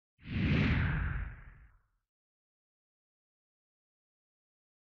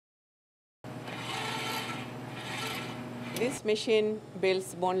This machine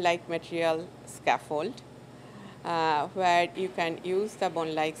builds bone-like material scaffold where you can use the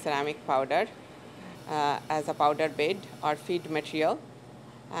bone-like ceramic powder as a powder bed or feed material,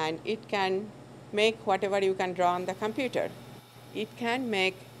 and it can make whatever you can draw on the computer. It can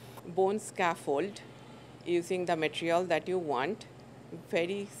make bone scaffold using the material that you want,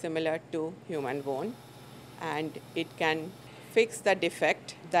 very similar to human bone, and it can fix the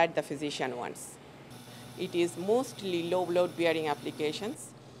defect that the physician wants. It is mostly low load bearing applications,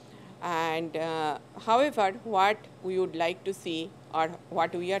 and however, what we would like to see or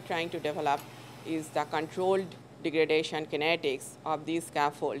what we are trying to develop is the controlled degradation kinetics of these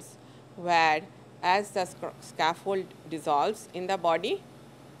scaffolds, where as the scaffold dissolves in the body,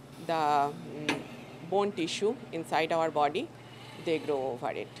 the bone tissue inside our body, they grow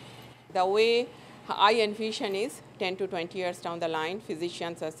over it. The way I envision is 10 to 20 years down the line,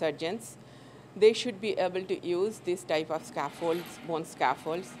 physicians or surgeons, they should be able to use this type of scaffolds, bone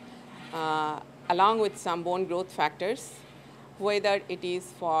scaffolds, along with some bone growth factors, whether it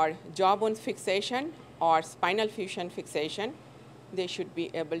is for jawbone fixation or spinal fusion fixation. They should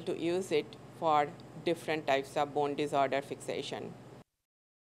be able to use it for different types of bone disorder fixation.